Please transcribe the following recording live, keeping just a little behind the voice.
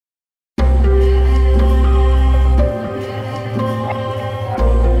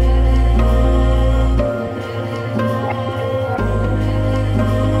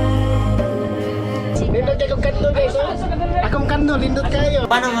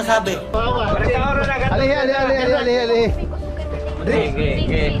masabi. Ali.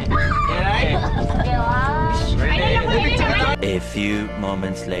 A few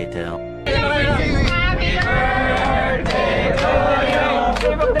moments later. Happy birthday to you.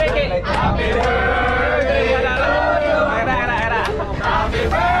 Happy birthday. Happy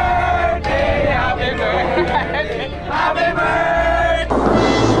birthday. Happy birthday. Happy birthday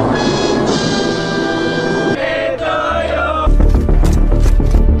to you.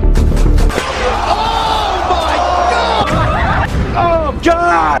 Oh my God! Oh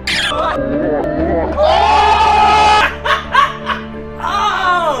God!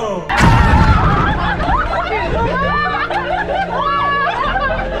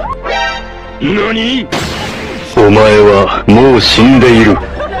 NANI?! お前はもう死んでいる。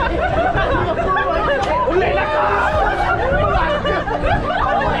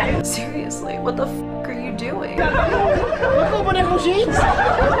Seriously, what the f are you doing?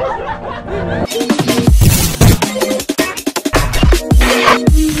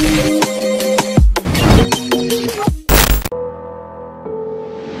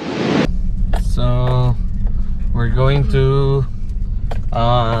 So we're going to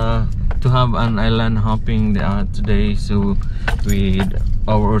have an island hopping today, so with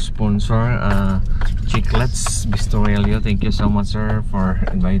our sponsor Chiclets Bistro Aurelio. Thank you so much, sir, for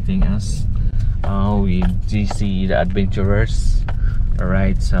inviting us with GC the Adventurers.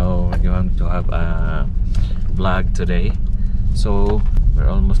 Alright, so we're going to have a vlog today. So we're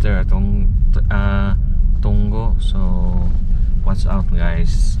almost there at Tongo, so watch out,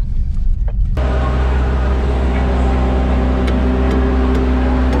 guys.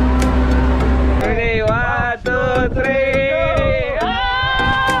 Ready, 1, 2, 3.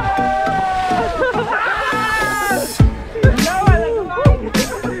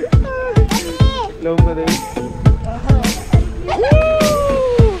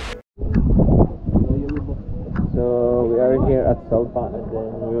 So we are here at Salpa, and then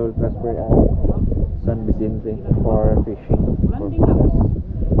we will transfer at San Vicente for fishing, for fishes.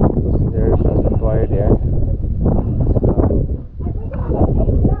 There's a sanctuary there.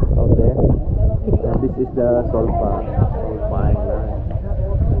 Out there. And this is the Salpa Island.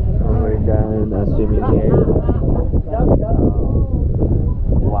 So we're done swimming here.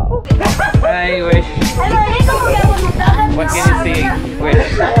 Wow. I wish. What can you say?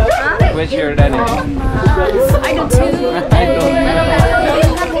 Wish you're done. I do too. I don't.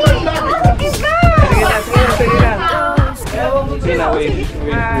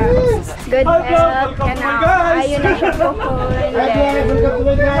 Good health, ayun na siya po po.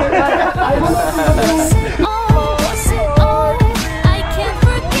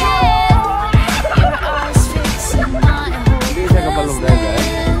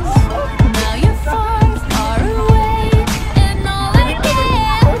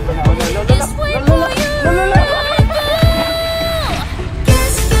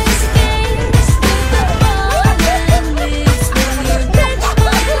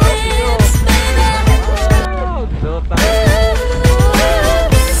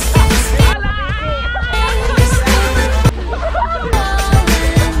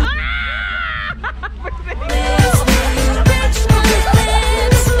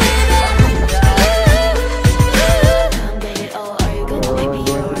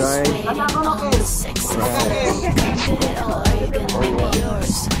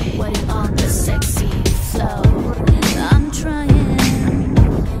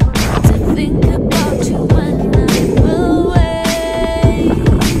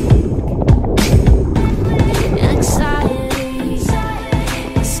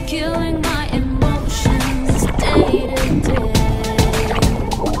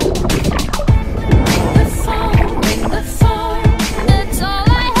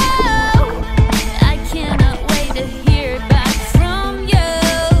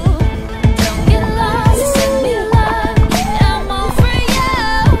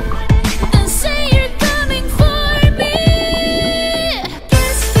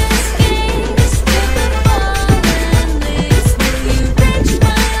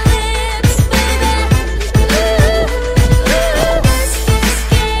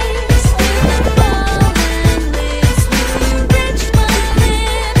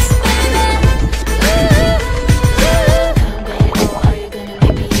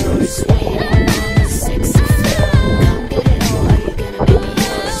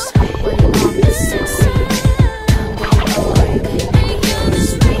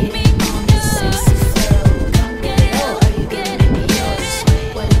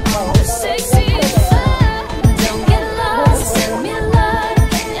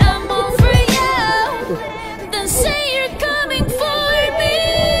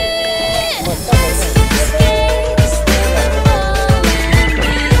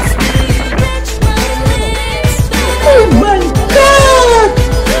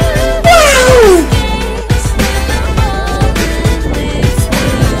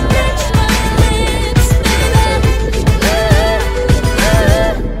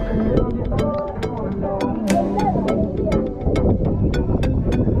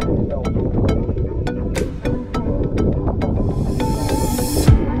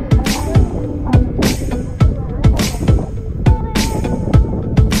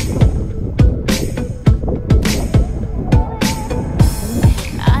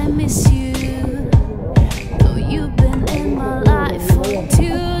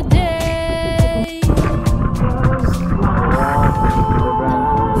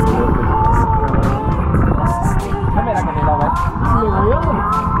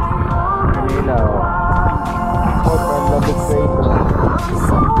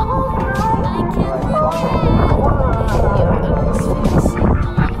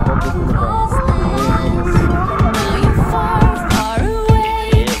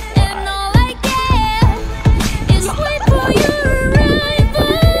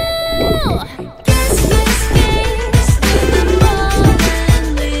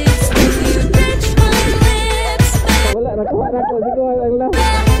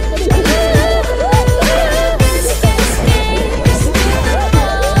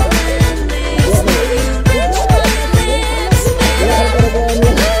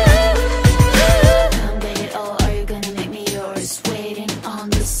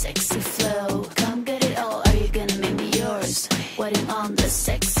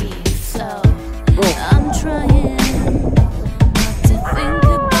 sexy flow. I'm trying to think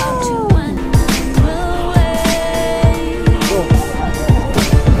about you when we're away.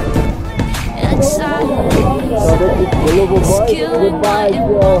 Anxiety is killing my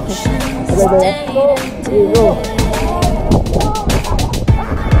emotions day to day.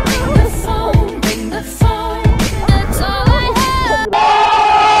 Ring the phone, that's all I have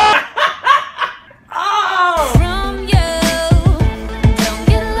from you. Don't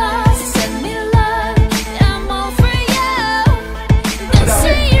get lost, send me love, I'm all for you. Don't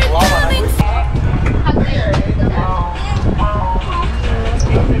say you're coming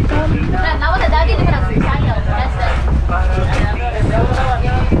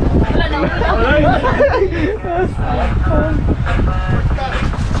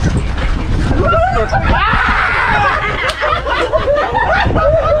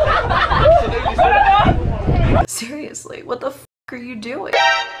Seriously, what the f are you doing?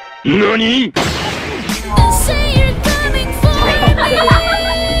 NANI?! and say you're coming for me.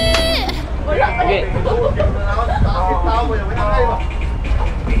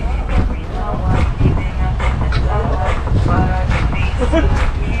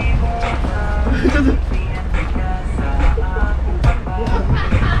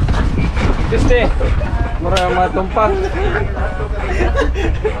 Este, mura matumpang.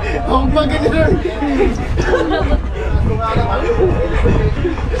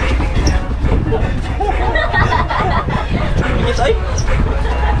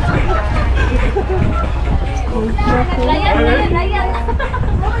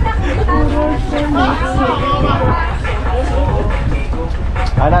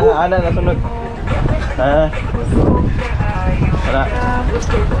 Ada na sunod. Ada.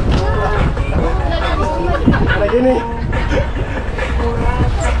 Lagi nih.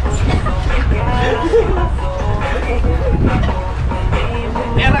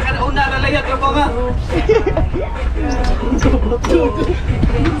 Era kan una na layat ko nga.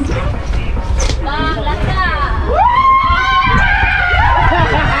 Bang, laka.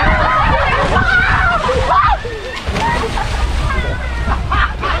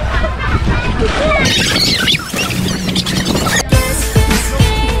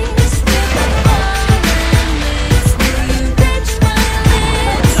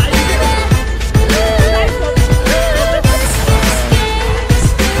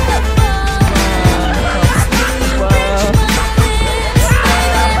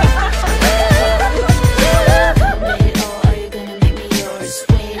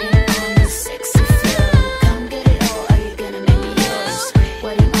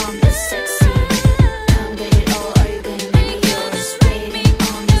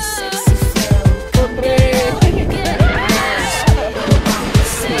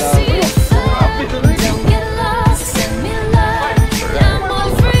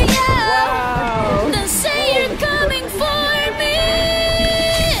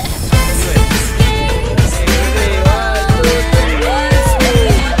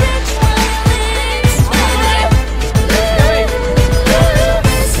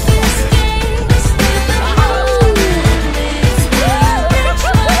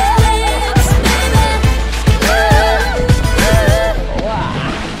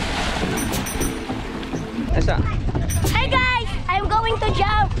 Hey guys, I'm going to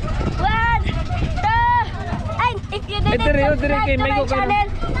jump. 1, 2, and if you didn't subscribe to my channel,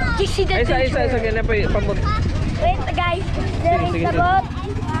 just see the Isa ganyan pa pamot. Wait guys, there is the boat.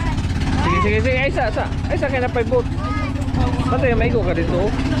 Sige, isa kaya na pa boat. Patay may go ka dito.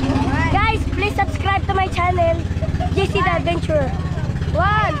 Guys, please subscribe to my channel, JC the Adventurer. 1,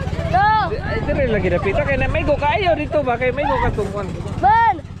 2, Ay, dire lagi na pita kaya na may go kayo dito ba kay may go ka tungkol.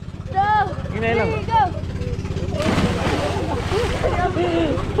 1, 2, Hinay lang. 3, go.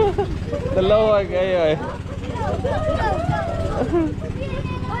 Dalawa kayo eh.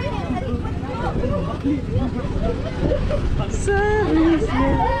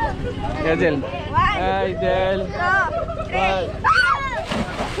 Ya Del. Hi Del.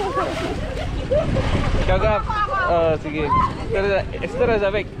 Kagap. Oh, sige. Estera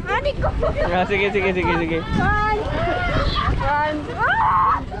sabik. Ah, sige.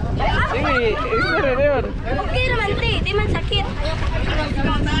 Sige, estera Leon. Okay naman, di man sakit.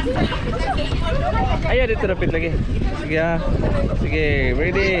 Ayo dito rapid lagi. Sige ah. Sige,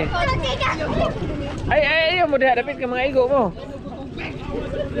 ready. Ay, mo diha dapit ka mga igo mo.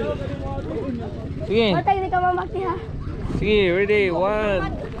 Sige. Matay di ka mamaki ha. Sige, ready. 1.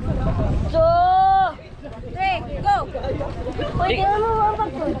 2, 3, go. Pwede mo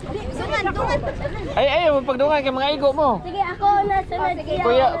mapagpun. Sungan. Ay, mo pagdungan kay mga igo mo. Sige, ako na sunod.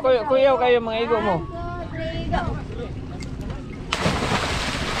 Kuya kayo mga igo mo. 1, 2, 3, go.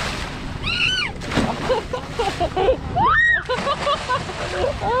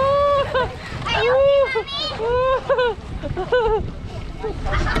 The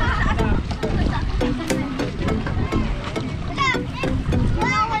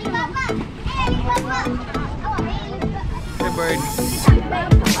bird.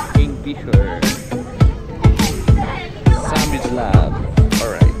 Kingfisher. Summit Lab.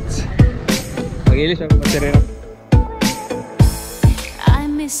 Alright. Mag-ilis ako material. I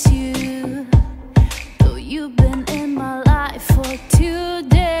miss you, though you've been in my life for 2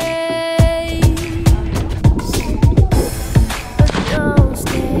 days. But those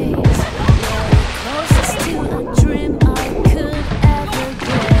days were closest to a dream I could ever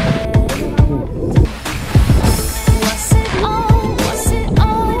get. Was it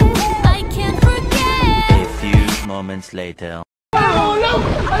all? I can't forget. A few moments later.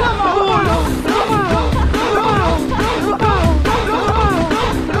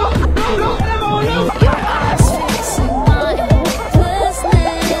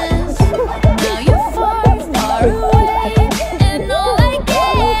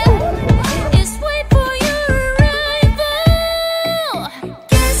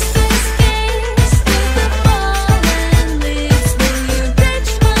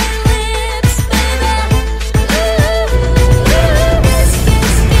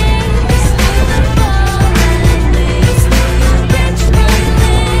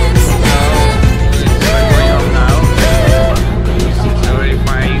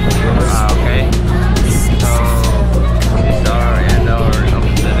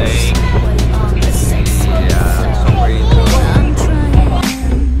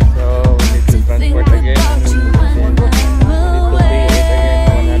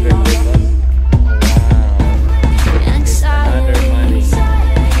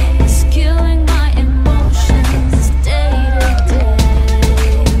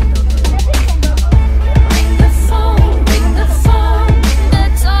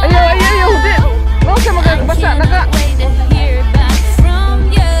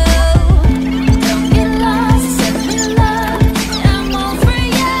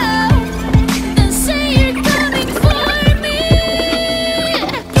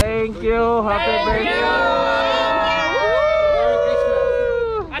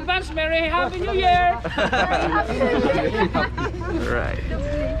 Happy New Year! Right.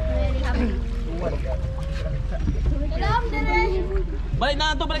 Balik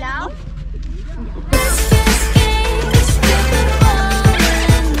na ito, balik na ito.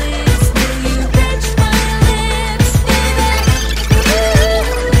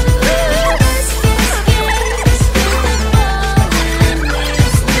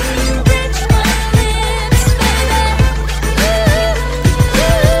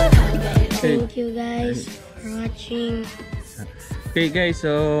 Thank you guys for watching. Okay guys,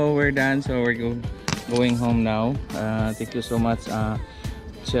 so we're done. So we're going home now. Thank you so much,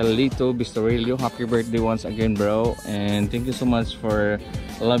 Chelito Bistorilio. Happy birthday once again, bro. And thank you so much for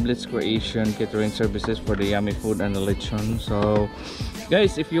Loveless Creation Catering Services for the yummy food and the lechon. So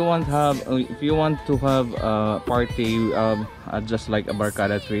guys, if you want to have a party just like a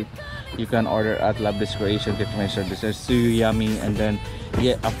barcada treat, you can order at Loveless Creation Catering Services. So yummy and then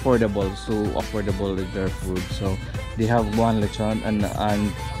affordable. So affordable with their food. So they have one lechon and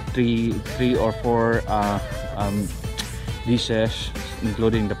three or four dishes,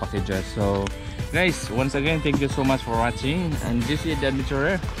 including the packages. So guys, once again, thank you so much for watching. And this is the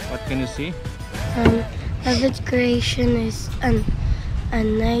adventurer. What can you see? Loveless Creation is a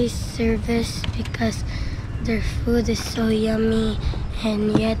nice service because their food is so yummy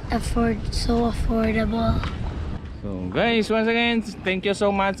and yet so affordable. So guys, once again, thank you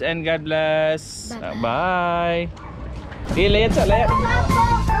so much and God bless. Bye-bye. Bye. Layat sa layat.